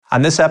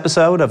On this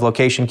episode of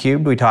Location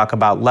Cubed, we talk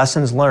about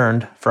lessons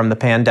learned from the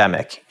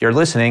pandemic. You're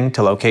listening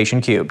to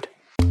Location Cubed.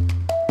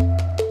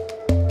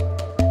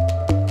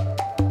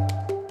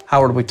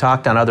 Howard, we've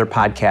talked on other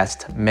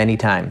podcasts many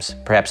times,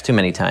 perhaps too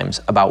many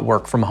times, about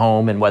work from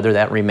home and whether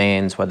that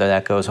remains, whether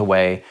that goes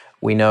away.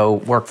 We know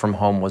work from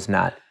home was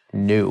not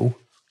new,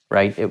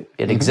 right?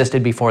 It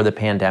existed before the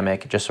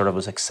pandemic. It just sort of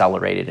was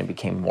accelerated and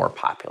became more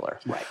popular.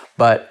 Right.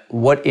 But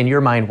what, in your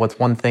mind, what's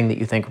one thing that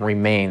you think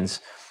remains,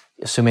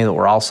 assuming that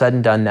we're all said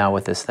and done now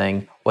with this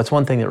thing, what's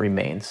one thing that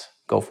remains?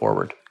 Go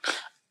forward.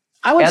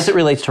 As it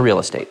relates to real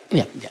estate.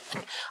 Yeah.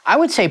 I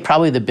would say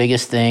probably the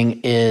biggest thing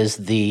is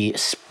the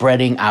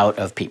spreading out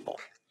of people.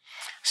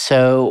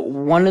 So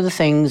one of the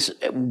things,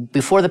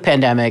 before the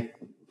pandemic,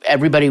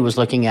 everybody was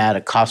looking at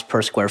a cost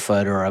per square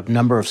foot or a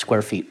number of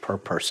square feet per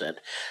person.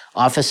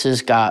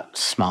 Offices got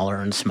smaller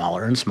and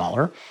smaller and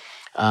smaller.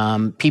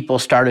 People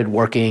started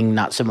working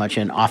not so much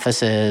in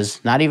offices,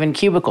 not even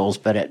cubicles,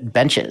 but at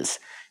benches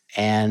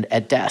and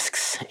at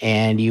desks.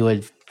 And you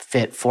would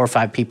fit 4 or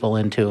 5 people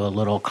into a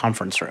little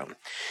conference room.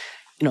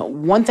 You know,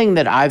 one thing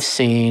that I've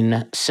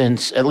seen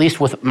since, at least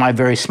with my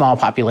very small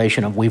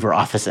population of Weaver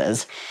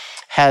offices,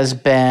 has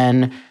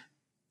been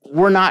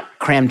we're not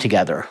crammed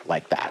together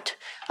like that.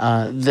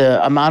 The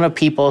amount of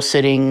people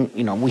sitting,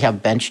 we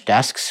have bench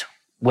desks,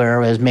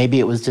 whereas maybe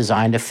it was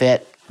designed to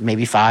fit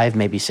maybe 5,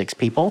 maybe 6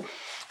 people.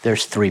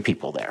 There's 3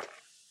 people there.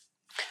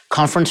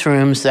 Conference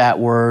rooms that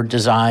were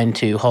designed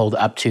to hold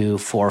up to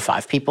 4 or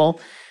 5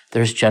 people,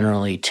 there's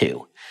generally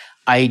 2.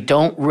 I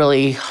don't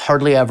really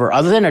hardly ever,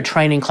 other than a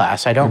training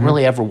class, I don't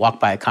really ever walk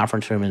by a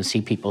conference room and see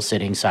people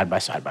sitting side by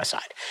side by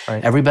side.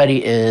 Right.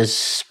 Everybody is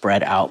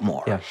spread out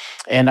more. Yeah.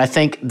 And I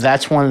think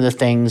that's one of the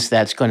things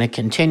that's going to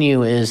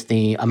continue is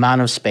the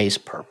amount of space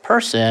per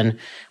person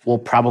will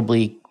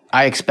probably,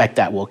 I expect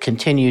that will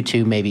continue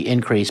to maybe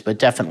increase, but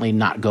definitely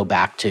not go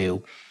back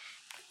to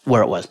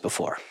where it was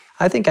before.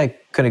 I think I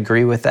could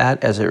agree with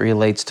that as it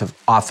relates to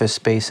office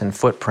space and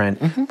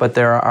footprint, but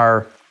there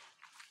are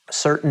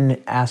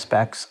certain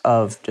aspects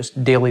of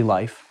just daily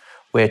life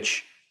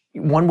which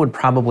one would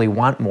probably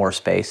want more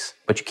space,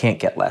 but you can't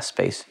get less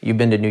space. You've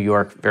been to New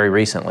York very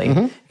recently.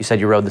 You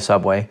said you rode the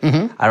subway.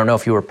 I don't know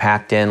if you were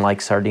packed in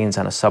like sardines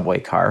on a subway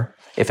car,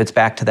 if it's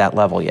back to that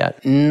level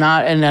yet.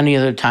 Not in any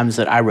other times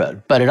that I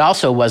rode, but it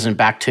also wasn't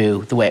back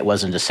to the way it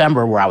was in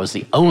December where I was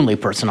the only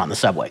person on the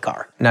subway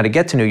car. Now to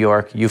get to New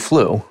York, you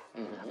flew.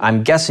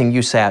 I'm guessing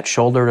you sat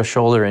shoulder to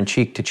shoulder and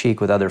cheek to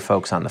cheek with other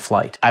folks on the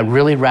flight. I'd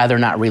really rather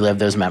not relive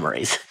those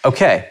memories.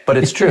 Okay, but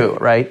it's true,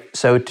 right?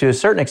 So to a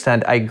certain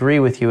extent, I agree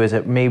with you as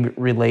it may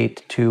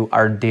relate to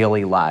our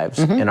daily lives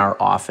in our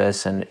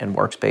office and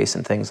workspace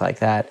and things like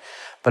that.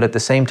 But at the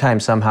same time,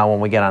 somehow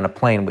when we get on a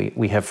plane,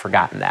 we have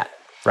forgotten that,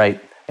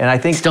 right? And I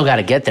think still got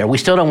to get there. We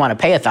still don't want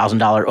to pay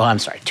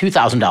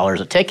 $2,000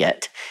 a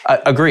ticket.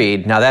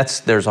 Agreed. Now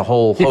there's a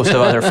whole host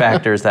of other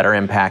factors that are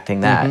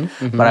impacting that.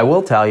 But I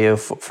will tell you,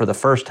 for the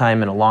first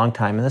time in a long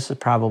time, and this is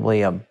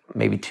probably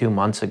maybe 2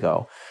 months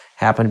ago,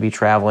 happened to be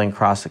traveling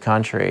across the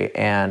country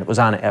and was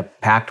on a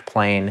packed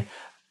plane,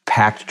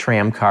 packed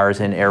tram cars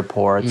in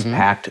airports,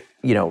 packed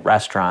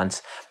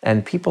restaurants,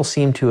 and people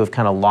seem to have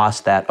kind of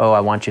lost that,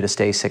 I want you to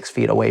stay 6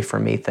 feet away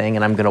from me thing,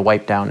 and I'm going to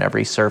wipe down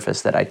every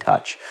surface that I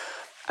touch.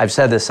 I've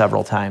said this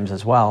several times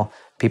as well.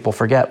 People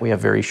forget we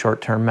have very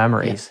short-term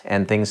memories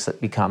and things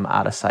that become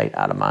out of sight,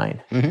 out of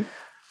mind.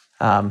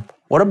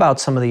 What about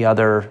some of the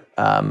other,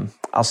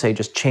 I'll say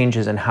just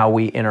changes in how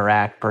we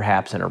interact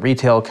perhaps in a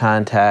retail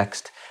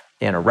context,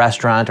 in a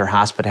restaurant or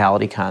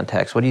hospitality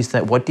context? What do you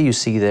think? What do you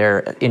see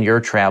there in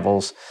your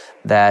travels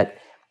that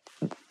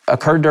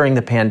occurred during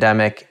the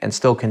pandemic and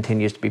still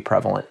continues to be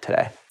prevalent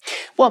today?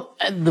 Well,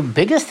 the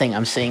biggest thing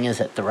I'm seeing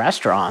is at the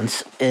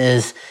restaurants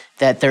is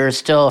that there's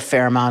still a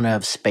fair amount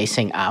of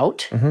spacing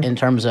out in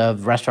terms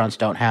of restaurants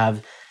don't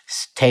have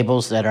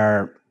tables that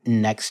are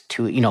next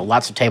to,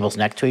 lots of tables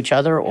next to each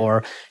other,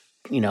 or,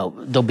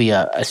 there'll be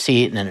a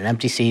seat and then an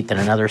empty seat, then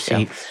another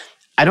seat. Yeah.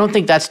 I don't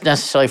think that's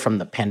necessarily from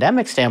the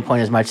pandemic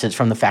standpoint as much as it's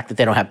from the fact that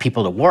they don't have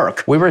people to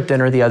work. We were at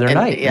dinner the other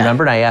night,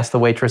 remember? And I asked the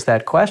waitress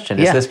that question.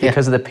 Is this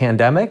because of the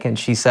pandemic? And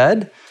she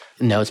said,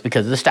 no, it's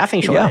because of the staffing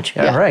shortage.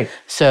 Yeah, right.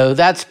 So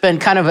that's been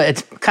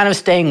it's kind of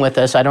staying with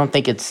us. I don't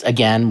think it's,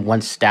 again,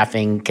 once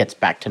staffing gets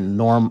back to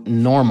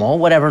normal,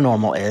 whatever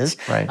normal is,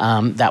 right.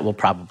 That will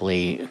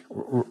probably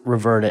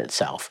revert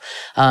itself.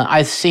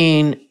 I've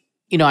seen,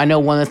 I know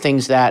one of the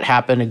things that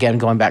happened, again,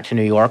 going back to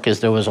New York,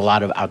 is there was a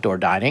lot of outdoor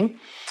dining.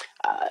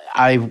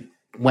 I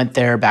went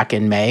there back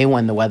in May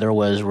when the weather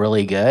was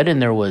really good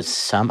and there was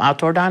some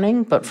outdoor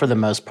dining, but for the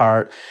most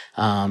part,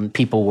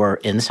 people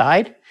were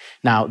inside.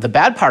 Now, the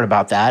bad part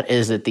about that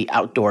is that the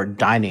outdoor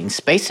dining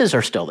spaces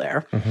are still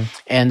there.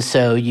 And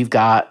so you've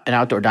got an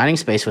outdoor dining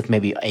space with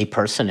maybe a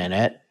person in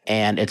it,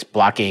 and it's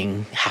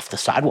blocking half the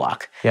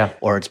sidewalk.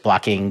 Or it's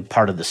blocking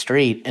part of the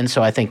street. And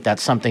so I think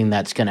that's something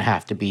that's going to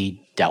have to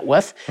be dealt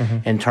with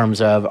in terms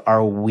of,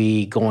 are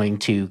we going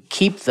to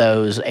keep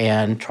those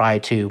and try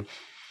to,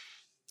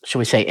 should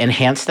we say,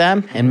 enhance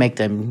them and make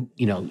them,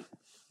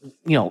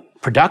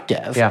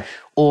 productive?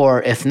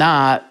 Or if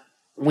not,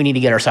 we need to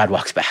get our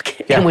sidewalks back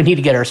Yeah. and we need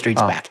to get our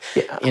streets back.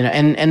 Yeah. You know,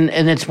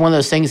 and it's one of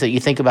those things that you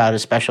think about,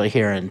 especially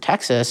here in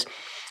Texas,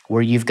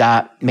 where you've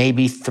got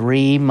maybe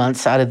 3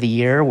 months out of the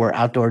year where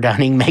outdoor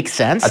dining makes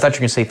sense. I thought you were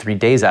going to say 3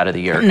 days out of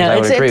the year. No, I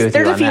would agree with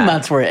there's you a few on that.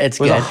 months where it's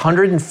It was good.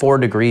 104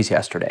 degrees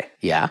yesterday.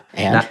 Yeah,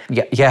 and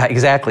Yeah,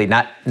 exactly.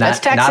 Not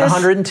Texas.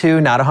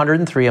 102, not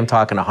 103. I'm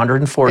talking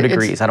 104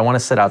 degrees. I don't want to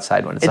sit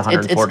outside when it's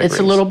 104 degrees.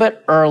 It's a little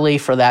bit early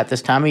for that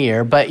this time of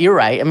year, but you're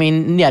right. I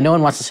mean, yeah, no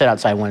one wants to sit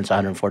outside when it's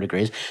 104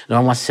 degrees. No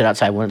one wants to sit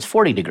outside when it's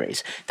 40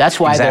 degrees. That's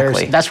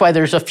why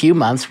there's a few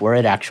months where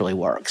it actually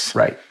works.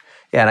 Right.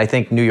 Yeah, and I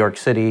think New York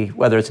City,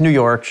 whether it's New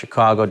York,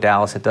 Chicago,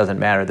 Dallas, it doesn't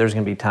matter. There's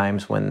going to be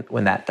times when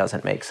that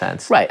doesn't make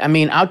sense. Right. I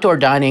mean, outdoor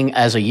dining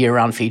as a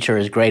year-round feature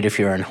is great if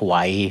you're in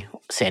Hawaii,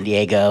 San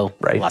Diego,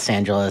 Los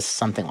Angeles,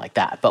 something like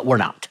that, but we're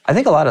not. I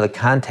think a lot of the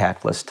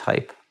contactless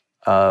type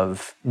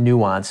of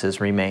nuances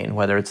remain,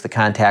 whether it's the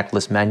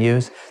contactless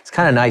menus. It's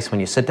kind of nice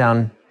when you sit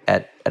down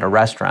at a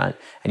restaurant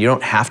and you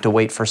don't have to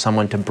wait for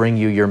someone to bring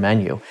you your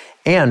menu.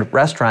 And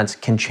restaurants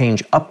can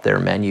change up their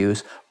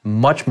menus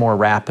much more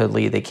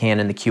rapidly they can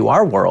in the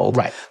QR world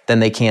than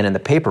they can in the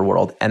paper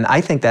world. And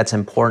I think that's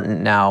important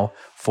now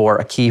for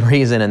a key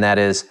reason, and that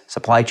is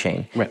supply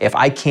chain. Right. If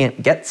I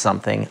can't get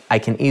something, I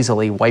can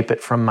easily wipe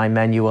it from my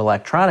menu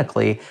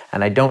electronically,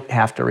 and I don't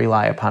have to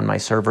rely upon my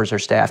servers or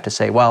staff to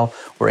say, well,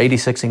 we're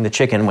 86ing the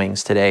chicken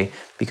wings today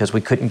because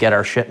we couldn't get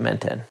our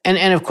shipment in.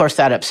 And of course,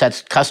 that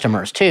upsets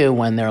customers too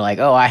when they're like,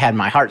 oh, I had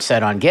my heart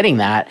set on getting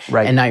that,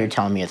 and now you're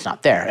telling me it's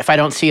not there. If I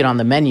don't see it on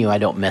the menu, I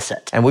don't miss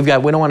it. And we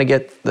don't want to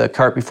get the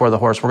cart before the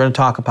horse. We're going to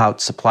talk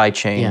about supply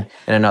chain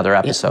in another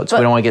episode, so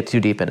we don't want to get too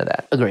deep into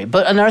that. Agree.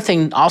 But another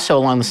thing also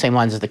along the same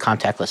lines as the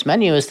contactless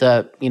menu is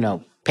the,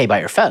 pay by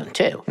your phone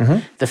too. Mm-hmm.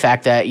 The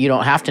fact that you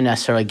don't have to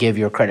necessarily give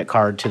your credit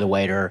card to the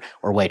waiter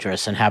or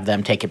waitress and have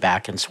them take it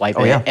back and swipe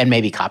it and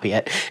maybe copy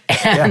it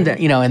and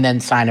and then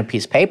sign a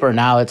piece of paper.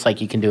 Now it's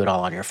like you can do it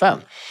all on your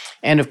phone.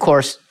 And of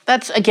course,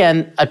 that's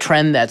again a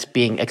trend that's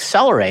being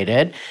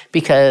accelerated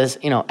because,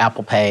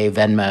 Apple Pay,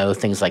 Venmo,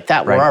 things like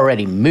that, we're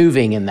already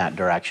moving in that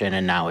direction,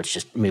 and now it's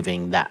just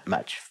moving that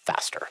much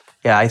faster.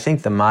 Yeah, I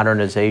think the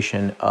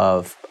modernization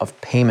of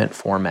payment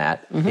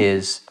format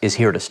is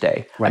here to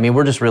stay. Right. I mean,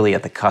 we're just really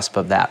at the cusp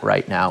of that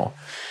right now.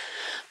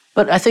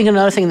 But I think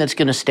another thing that's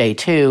going to stay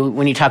too,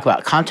 when you talk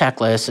about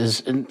contactless,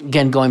 is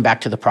again going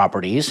back to the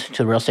properties,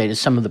 to the real estate, is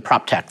some of the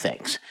prop tech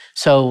things.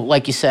 So,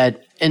 like you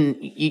said, and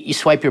you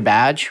swipe your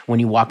badge when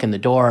you walk in the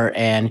door,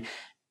 and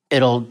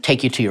it'll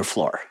take you to your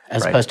floor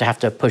as opposed to have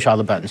to push all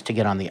the buttons to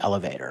get on the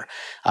elevator.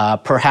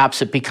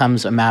 Perhaps it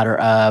becomes a matter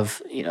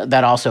of,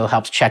 that also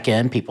helps check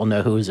in. People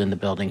know who's in the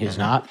building, who's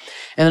not.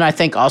 And then I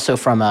think also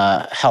from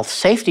a health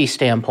safety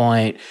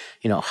standpoint,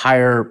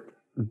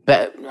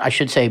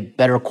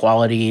 better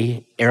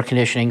quality air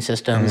conditioning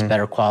systems,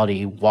 better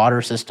quality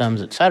water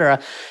systems, et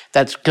cetera.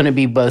 That's going to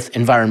be both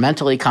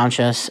environmentally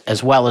conscious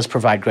as well as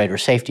provide greater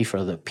safety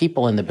for the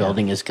people in the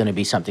building is going to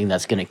be something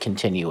that's going to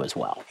continue as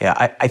well.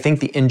 Yeah, I think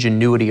the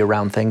ingenuity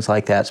around things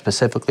like that,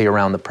 specifically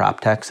around the prop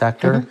tech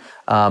sector,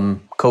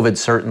 COVID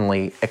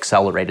certainly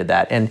accelerated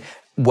that. And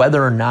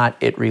whether or not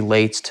it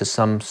relates to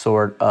some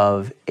sort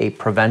of a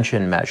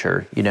prevention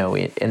measure,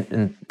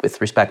 in with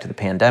respect to the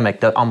pandemic,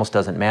 that almost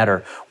doesn't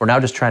matter. We're now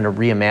just trying to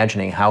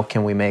reimagining how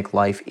can we make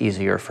life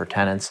easier for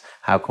tenants?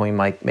 How can we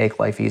make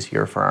life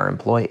easier for our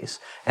employees?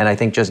 And I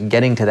think just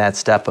getting to that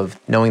step of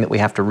knowing that we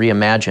have to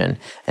reimagine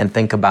and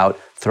think about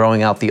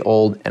throwing out the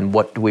old and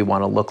what do we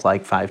want to look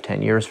like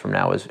 5-10 years from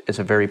now is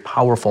a very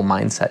powerful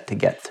mindset to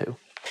get to.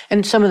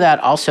 And some of that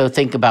also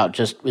think about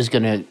just is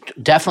going to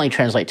definitely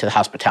translate to the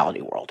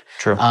hospitality world.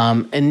 True.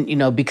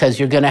 Because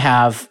you're going to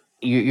have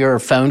your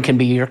phone can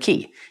be your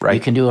key. Right. You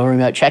can do a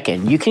remote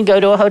check-in. You can go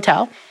to a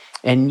hotel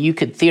and you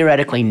could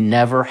theoretically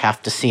never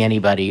have to see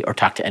anybody or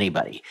talk to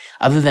anybody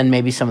other than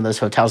maybe some of those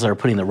hotels that are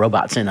putting the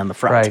robots in on the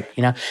front.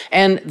 Right.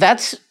 And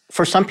that's,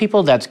 for some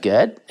people, that's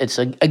good. It's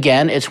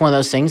it's one of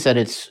those things that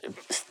it's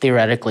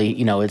theoretically,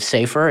 it's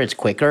safer, it's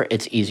quicker,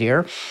 it's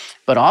easier,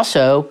 but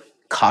also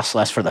costs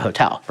less for the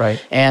hotel. Right.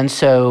 And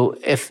so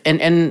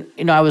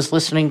I was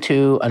listening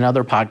to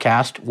another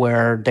podcast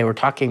where they were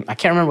talking, I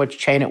can't remember which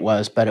chain it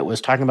was, but it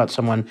was talking about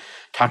someone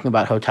talking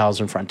about hotels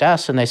and front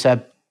desks, and they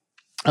said,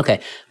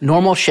 okay,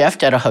 normal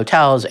shift at a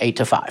hotel is 8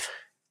 to 5.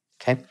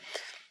 Okay.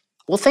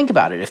 Well, think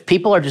about it. If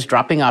people are just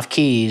dropping off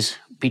keys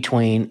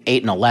between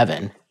 8 and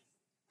 11,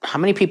 how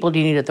many people do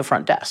you need at the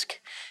front desk?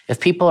 If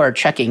people are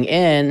checking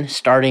in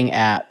starting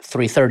at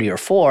 3:30 or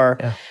 4,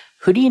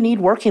 who do you need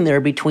working there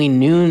between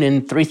noon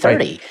and 3:30?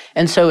 Right.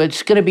 And so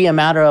it's going to be a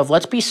matter of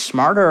let's be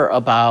smarter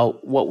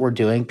about what we're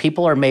doing.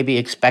 People are maybe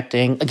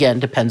expecting, again,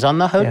 depends on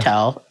the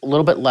hotel, a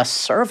little bit less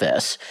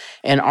service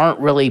and aren't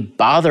really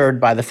bothered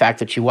by the fact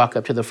that you walk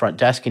up to the front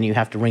desk and you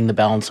have to ring the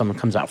bell and someone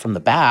comes out from the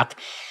back,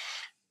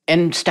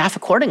 and staff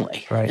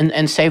accordingly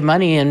and save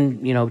money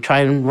and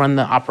try and run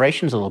the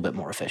operations a little bit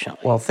more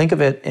efficiently. Well, think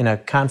of it in a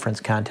conference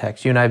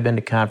context. You and I have been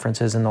to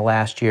conferences in the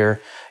last year.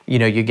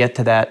 You get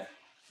to that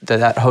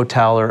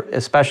hotel, or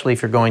especially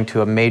if you're going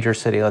to a major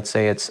city, let's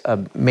say it's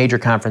a major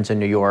conference in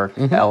New York,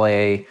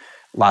 LA,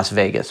 Las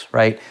Vegas,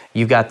 right?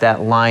 You've got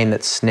that line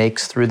that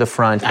snakes through the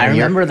front. I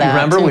remember that. You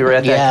remember too. we were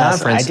at that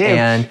conference, I do.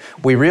 and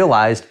we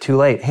realized too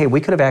late, hey,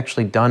 we could have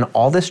actually done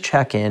all this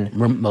check-in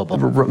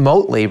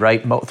remotely,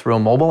 right, through a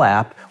mobile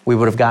app. We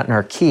would have gotten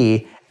our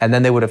key, and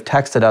then they would have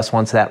texted us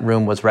once that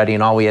room was ready,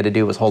 and all we had to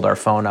do was hold our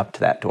phone up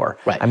to that door.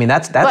 Right. I mean,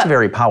 that's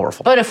very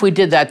powerful. But if we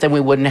did that, then we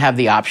wouldn't have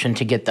the option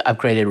to get the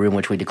upgraded room,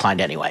 which we declined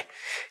anyway.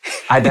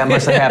 That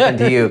must have happened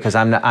to you, because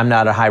I'm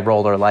not a high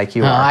roller like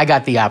you are. I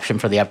got the option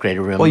for the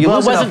upgraded room. Well, it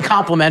wasn't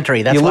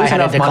complimentary. That's why I had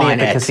to decline it. You lose enough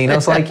money at the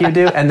casinos like you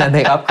do, and then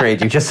they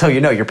upgrade you. Just so you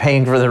know, you're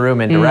paying for the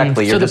room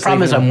indirectly. So the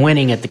problem is I'm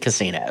winning at the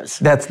casinos.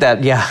 That's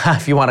yeah,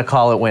 if you want to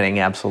call it winning,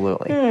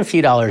 absolutely. A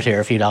few dollars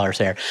here, a few dollars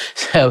there.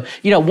 So,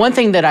 one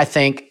thing that I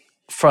think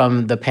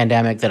from the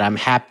pandemic that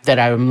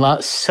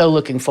I'm so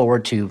looking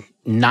forward to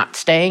not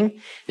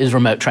staying is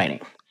remote training.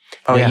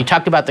 You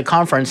talked about the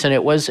conference, and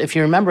it was, if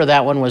you remember,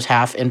 that one was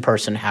half in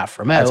person, half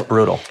remote. That's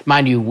brutal.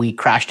 Mind you, we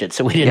crashed it,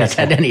 so we didn't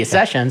attend any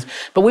sessions.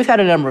 But we've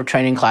had a number of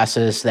training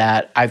classes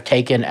that I've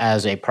taken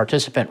as a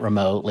participant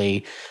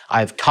remotely.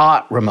 I've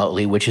taught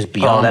remotely, which is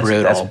beyond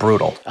brutal. That's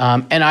brutal.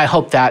 And I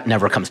hope that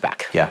never comes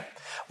back. Yeah.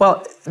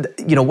 Well,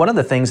 one of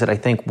the things that I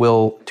think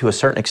will, to a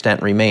certain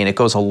extent, remain, it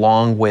goes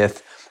along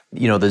with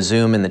the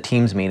Zoom and the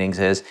Teams meetings,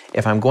 is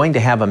if I'm going to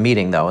have a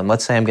meeting, though, and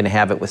let's say I'm going to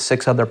have it with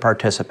 6 other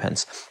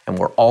participants, and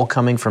we're all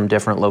coming from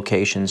different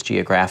locations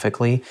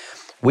geographically,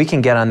 we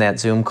can get on that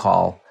Zoom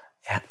call,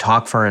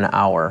 talk for an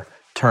hour,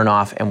 turn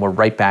off, and we're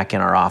right back in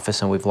our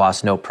office, and we've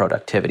lost no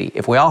productivity.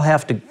 If we all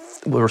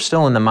we're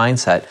still in the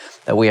mindset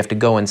that we have to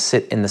go and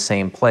sit in the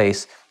same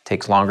place, it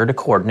takes longer to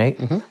coordinate,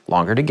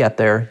 longer to get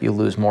there, you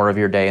lose more of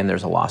your day, and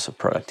there's a loss of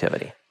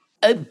productivity.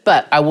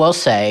 But I will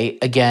say,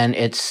 again,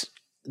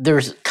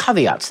 there's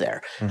caveats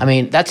there. I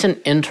mean, that's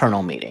an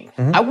internal meeting.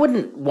 I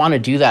wouldn't want to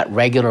do that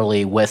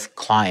regularly with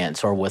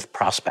clients or with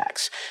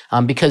prospects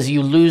because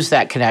you lose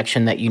that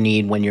connection that you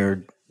need when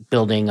you're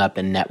building up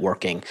and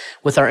networking.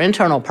 With our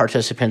internal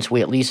participants,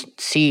 we at least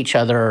see each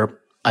other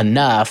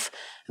enough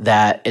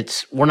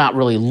that we're not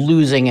really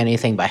losing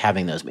anything by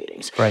having those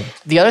meetings. Right.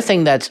 The other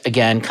thing that's,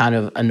 again, kind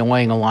of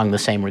annoying along the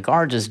same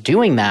regards is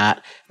doing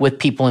that with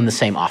people in the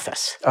same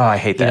office. Oh, I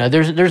hate that.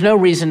 There's no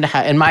reason to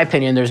have, in my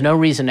opinion, there's no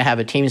reason to have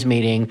a Teams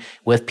meeting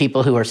with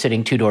people who are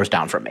sitting 2 doors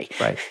down from me.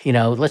 Right.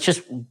 Let's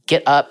just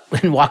get up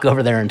and walk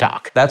over there and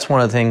talk. That's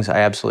one of the things I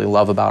absolutely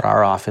love about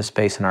our office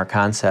space and our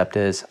concept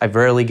is I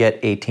rarely get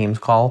a Teams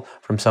call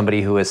from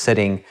somebody who is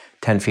sitting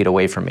 10 feet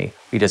away from me.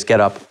 We just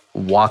get up,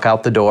 walk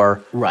out the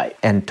door, right,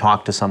 and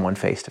talk to someone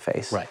face to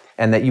face. Right.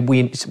 And that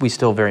we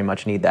still very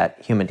much need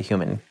that human to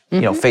human,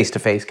 face to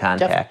face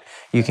contact.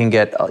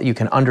 Definitely. You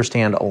can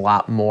understand a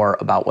lot more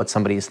about what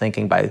somebody is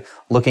thinking by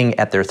looking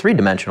at their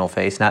 3-dimensional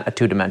face, not a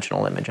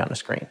 2-dimensional image on a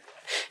screen.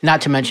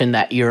 Not to mention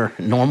that you're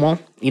normal.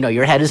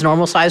 Your head is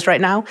normal sized right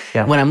now.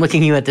 Yeah. When I'm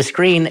looking at you at the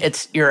screen,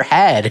 it's your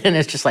head. And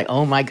it's just like,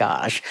 oh my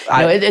gosh.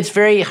 It's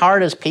very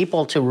hard as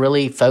people to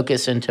really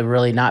focus and to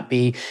really not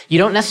be, you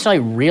don't necessarily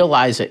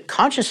realize it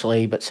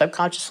consciously, but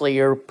subconsciously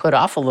you're put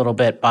off a little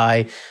bit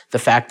by the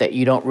fact that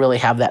you don't really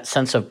have that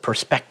sense of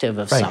perspective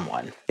of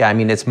someone. Yeah, I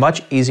mean, it's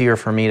much easier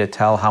for me to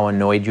tell how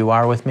annoyed you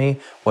are with me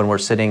when we're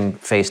sitting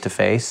face to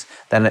face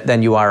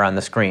than you are on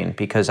the screen,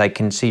 because I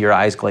can see your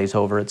eyes glaze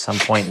over at some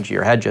point and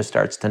your head just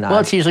starts to nod. Well,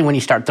 it's usually when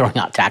you start throwing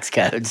out tax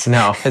codes.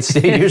 No, it's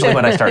usually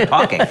when I start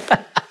talking.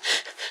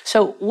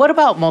 So what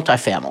about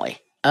multifamily?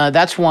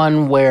 That's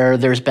one where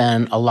there's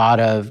been a lot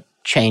of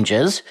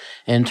changes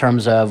in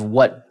terms of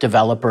what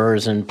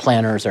developers and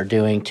planners are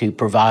doing to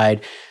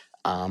provide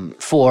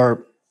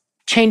for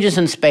changes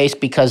in space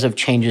because of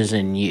changes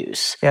in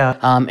use. Yeah.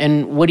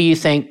 And what do you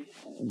think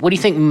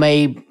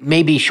may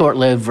be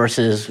short-lived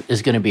versus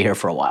is going to be here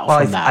for a while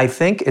from that? I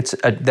think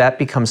that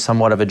becomes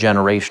somewhat of a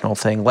generational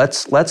thing.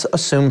 Let's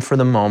assume for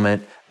the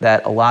moment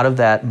that a lot of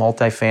that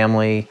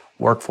multifamily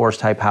workforce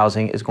type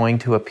housing is going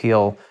to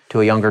appeal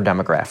to a younger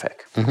demographic,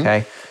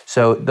 okay?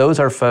 So those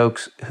are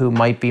folks who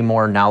might be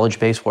more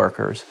knowledge-based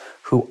workers,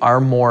 who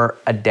are more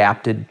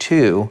adapted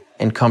to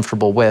and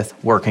comfortable with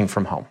working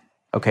from home,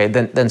 okay,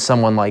 than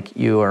someone like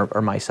you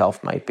or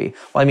myself might be.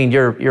 Well, I mean,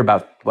 you're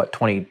about,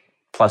 20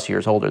 plus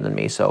years older than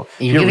me, so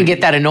you're going to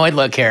get that annoyed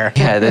look here.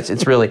 Yeah,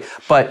 it's really,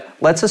 but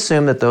let's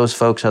assume that those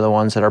folks are the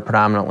ones that are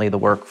predominantly the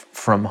work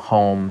from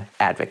home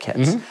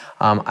advocates.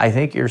 I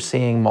think you're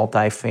seeing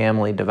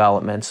multifamily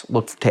developments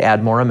look to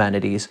add more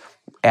amenities,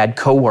 add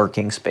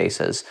co-working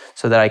spaces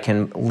so that I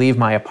can leave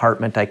my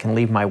apartment, I can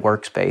leave my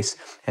workspace,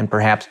 and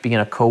perhaps be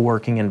in a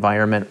co-working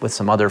environment with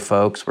some other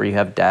folks where you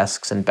have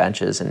desks and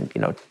benches and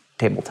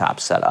tabletops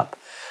set up.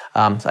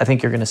 So I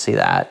think you're going to see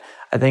that.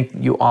 I think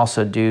you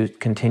also do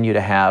continue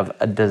to have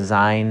a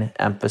design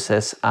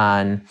emphasis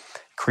on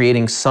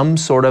creating some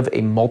sort of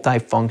a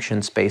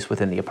multi-function space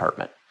within the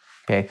apartment.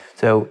 Okay,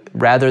 so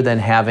rather than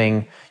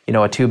having a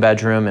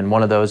 2-bedroom and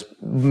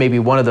maybe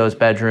one of those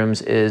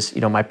bedrooms is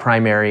my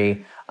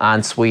primary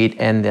ensuite,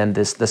 and then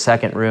the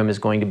second room is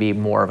going to be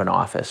more of an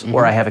office,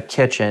 or I have a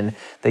kitchen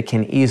that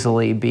can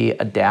easily be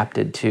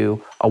adapted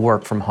to a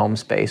work from home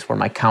space where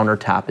my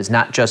countertop is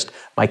not just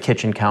my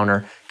kitchen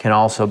counter, can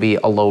also be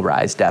a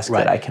low-rise desk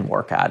that I can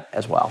work at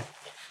as well.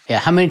 Yeah,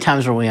 how many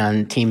times were we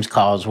on Teams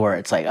calls where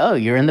it's like, oh,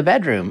 you're in the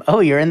bedroom, oh,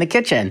 you're in the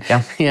kitchen.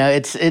 Yeah.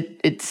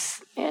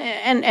 It's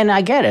and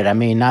I get it. I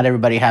mean, not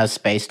everybody has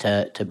space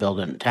to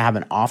build to have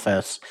an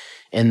office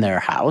in their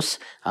house.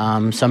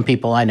 Some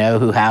people I know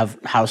who have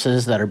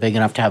houses that are big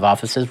enough to have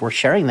offices, were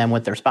sharing them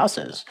with their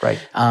spouses. Right.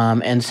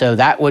 And so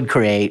that would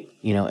create,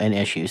 an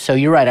issue. So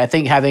you're right. I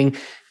think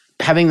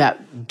having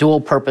that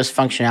dual purpose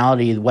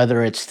functionality,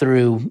 whether it's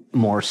through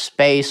more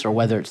space or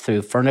whether it's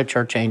through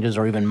furniture changes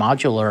or even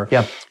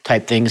modular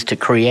type things to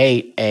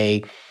create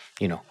a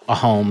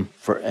home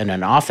in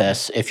an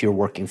office if you're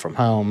working from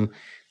home,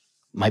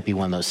 might be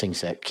one of those things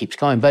that keeps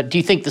going. But do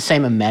you think the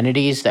same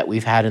amenities that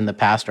we've had in the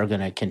past are going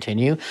to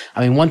continue?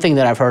 I mean, one thing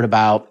that I've heard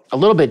about, a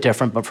little bit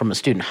different, but from a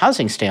student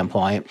housing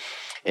standpoint,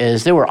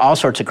 is there were all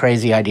sorts of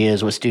crazy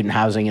ideas with student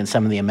housing and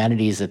some of the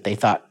amenities that they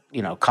thought,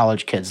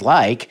 college kids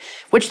like,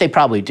 which they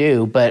probably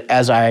do. But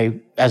as I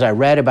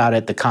read about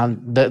it,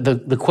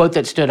 the quote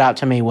that stood out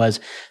to me was,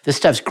 this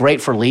stuff's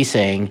great for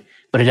leasing,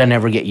 but it doesn't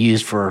ever get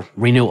used for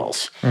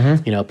renewals.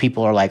 Mm-hmm.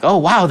 People are like, oh,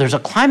 wow, there's a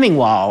climbing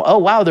wall. Oh,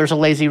 wow, there's a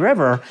lazy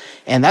river.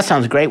 And that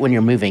sounds great when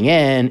you're moving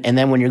in. And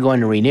then when you're going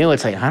to renew,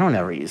 it's like, I don't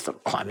ever use the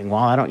climbing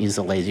wall. I don't use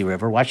the lazy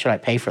river. Why should I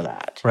pay for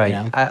that? Right.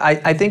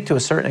 I think to a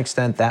certain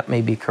extent that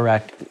may be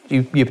correct.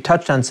 You've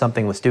touched on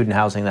something with student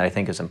housing that I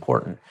think is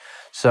important.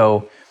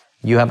 So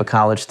you have a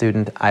college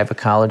student. I have a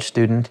college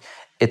student.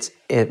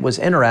 It was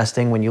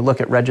interesting when you look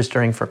at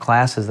registering for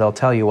classes, they'll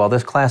tell you, well,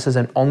 this class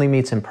only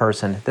meets in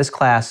person. This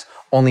class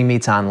only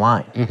meets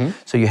online. Mm-hmm.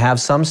 So you have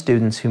some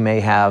students who may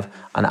have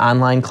an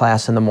online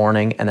class in the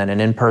morning and then an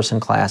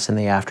in-person class in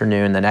the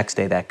afternoon. The next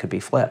day that could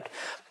be flipped.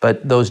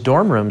 But those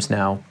dorm rooms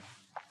now,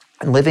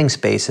 living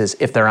spaces,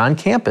 if they're on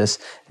campus,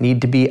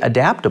 need to be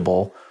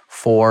adaptable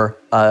for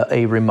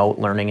a remote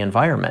learning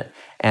environment.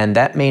 And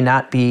that may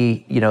not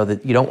be,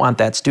 that you don't want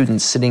that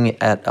student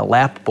sitting at a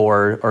lap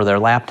board or their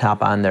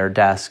laptop on their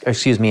desk,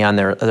 on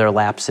their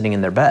lap sitting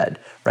in their bed,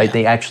 right? Yeah.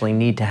 They actually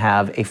need to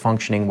have a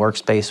functioning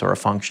workspace or a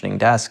functioning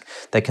desk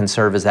that can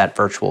serve as that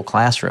virtual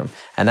classroom.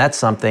 And that's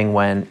something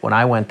when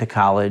I went to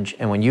college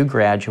and when you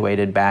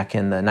graduated back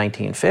in the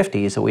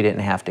 1950s that we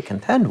didn't have to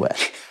contend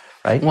with.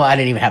 Right? Well, I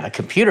didn't even have a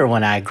computer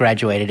when I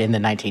graduated in the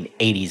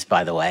 1980s,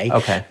 by the way.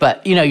 Okay.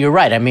 But, you're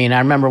right. I mean, I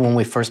remember when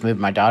we first moved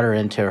my daughter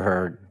into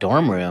her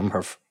dorm room,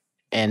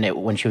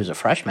 when she was a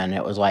freshman,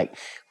 it was like,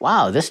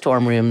 wow, this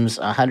dorm room's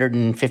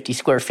 150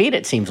 square feet,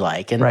 it seems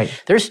like. And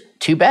there's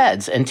 2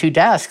 beds and 2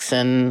 desks,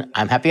 and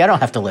I'm happy I don't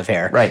have to live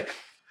here. Right.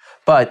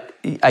 But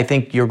I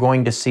think you're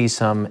going to see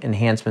some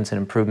enhancements and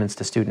improvements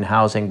to student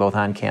housing, both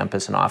on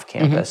campus and off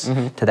campus,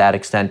 to that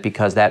extent,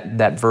 because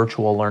that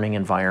virtual learning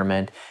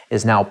environment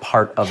is now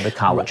part of the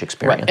college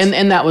experience. Right.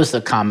 And that was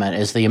the comment,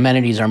 is the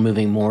amenities are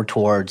moving more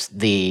towards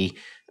the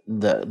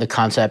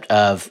concept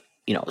of,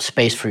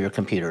 space for your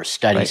computer,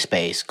 study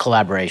space,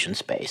 collaboration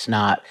space,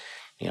 not,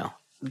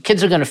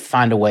 kids are going to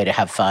find a way to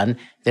have fun.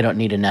 They don't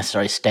need to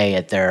necessarily stay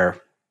at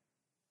their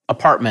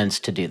apartments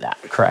to do that.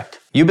 Correct.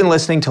 You've been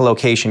listening to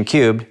Location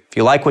Cubed. If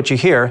you like what you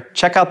hear,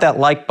 check out that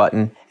like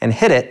button and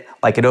hit it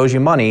like it owes you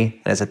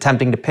money and is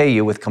attempting to pay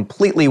you with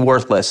completely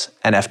worthless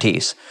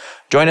NFTs.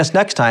 Join us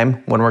next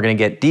time when we're going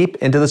to get deep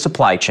into the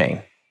supply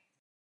chain.